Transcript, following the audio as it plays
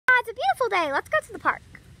a beautiful day. Let's go to the park.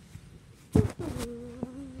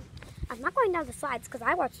 I'm not going down the slides because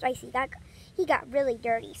I watched Icy. He got really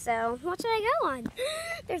dirty, so what should I go on?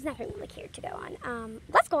 There's nothing like here to go on.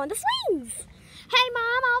 Let's go on the swings. Hey,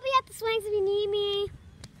 Mom, I'll be at the swings if you need me.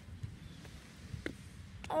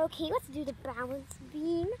 Okay, let's do the balance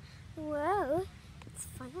beam. Whoa, it's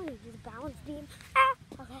fun when you do the balance beam.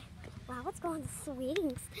 Okay. Wow, let's go on the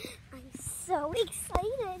swings. I'm so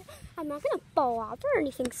excited. I'm not gonna fall off or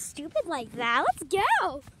anything stupid like that. Let's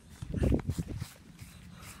go.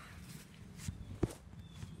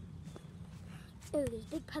 Oh, there's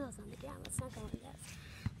big puddles on the ground. Let's not go on this.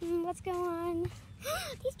 Let's go on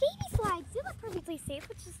these baby slides. They look perfectly safe.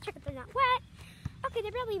 Let's just check if they're not wet. Okay,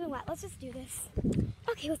 they're barely even wet. Let's just do this.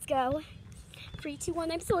 Okay, let's go. 3, 2,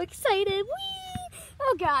 1. I'm so excited. Whee!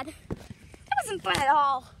 Oh, God. That wasn't fun at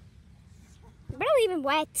all. Barely even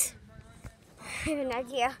wet. I have an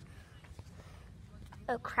idea.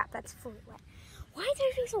 Oh, crap. That's fully wet. Why is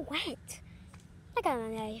everything so wet? I got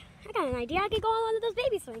an idea. I could go on one of those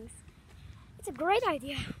baby swings. It's a great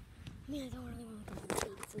idea. I mean, I don't really want to go on the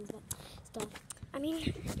baby swings, but still. I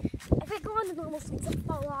mean, if I go on the normal swings, I'll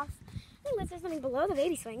fall off. Unless there's something below the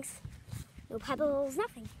baby swings. No pebbles,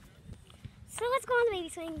 nothing. So let's go on the baby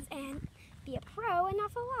swings and be a pro and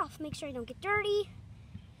not fall off. Make sure I don't get dirty.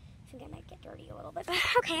 I think I might get dirty a little bit, but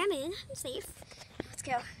okay, I'm in. I'm safe. Let's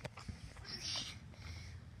go. Okay.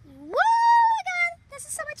 Woo! My God, this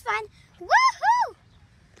is so much fun. Woohoo!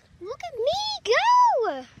 Look at me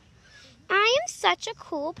go! I am such a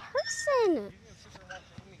cool person.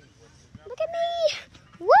 Look at me.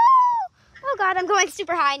 Woo! Oh, God, I'm going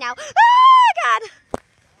super high now. Oh, God.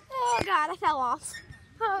 Oh, God, I fell off.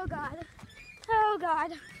 Oh, God. Oh,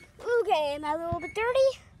 God. Okay, am I a little bit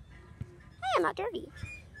dirty? Hey, I'm not dirty.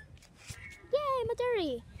 Yay, I'm not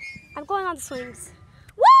dirty. I'm going on the swings.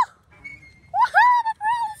 Woo! Woohoo! I'm a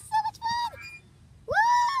pro! This is so much fun!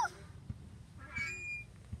 Woo!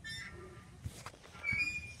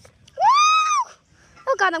 Woo!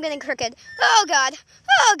 Oh, God, I'm getting crooked. Oh, God.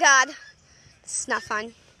 Oh, God. This is not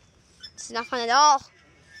fun. This is not fun at all.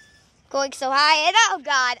 Going so high and oh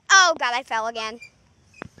God, I fell again.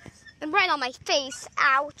 And right on my face.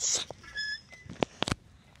 Ouch.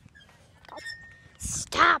 God.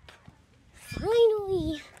 Stop.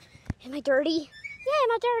 Finally. Am I dirty? Yeah, I'm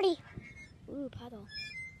not dirty. Ooh, puddle.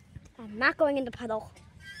 I'm not going in the puddle.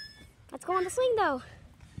 Let's go on the swing though.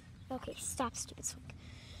 Okay, stop, stupid swing.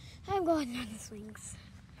 I'm going on the swings.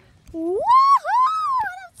 Woohoo!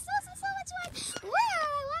 So much fun. Woo, I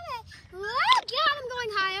love it. Oh, God, I'm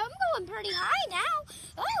going high. I'm going pretty high now.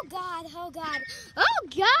 Oh, God. Oh, God. Oh,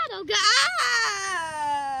 God. Oh, God.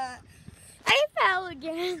 I fell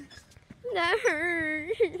again. That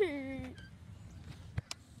hurt.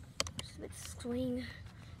 Stupid swing.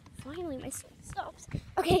 Finally, my swing stops.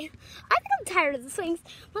 Okay, I think I'm tired of the swings.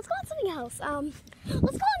 Let's go on something else.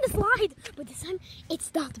 Let's go on the slide. But this time,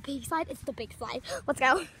 it's not the baby slide. It's the big slide. Let's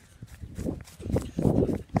go.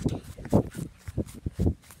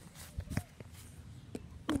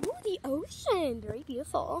 The ocean, very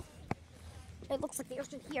beautiful. It looks like the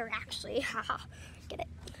ocean here, actually. Haha, get it?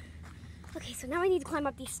 Okay, so now I need to climb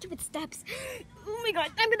up these stupid steps. Oh my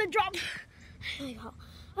God, I'm gonna drop. I might fall.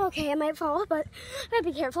 Okay, I might fall, but I gotta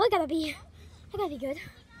be careful. I gotta be good.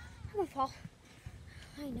 I won't fall.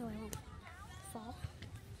 I know I won't fall.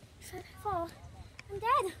 If I fall, I'm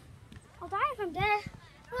dead. I'll die if I'm dead.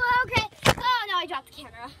 Oh, okay. Oh no, I dropped the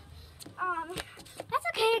camera. That's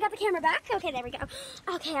okay, I got the camera back. Okay, there we go.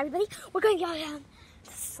 Okay, everybody, we're going to go down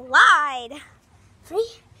the slide.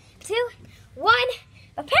 3, 2, 1.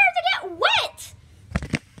 Prepare to get wet!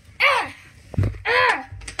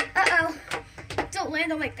 Uh-oh. Don't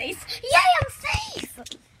land on my face. Yay, I'm safe!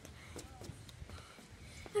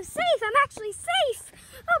 I'm safe, I'm actually safe.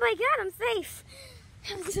 Oh my God, I'm safe.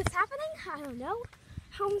 Is this happening? I don't know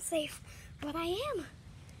how I'm safe, but I am.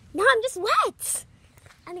 Now I'm just wet.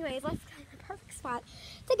 Anyways, let's find the perfect spot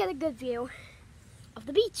to get a good view of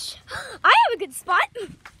the beach. I have a good spot to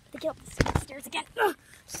get up the stairs again.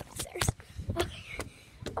 Stairs. Okay.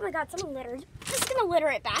 Oh my God, someone littered. I'm just gonna litter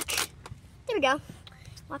it back. There we go.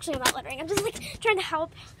 Well, actually, I'm not littering. I'm just like trying to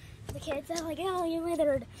help the kids. They're like, oh, you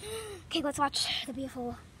littered. Okay, let's watch the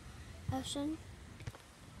beautiful ocean.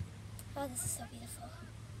 Oh, this is so beautiful.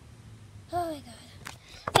 Oh my God.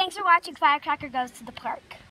 Thanks for watching Firecracker Goes to the Park.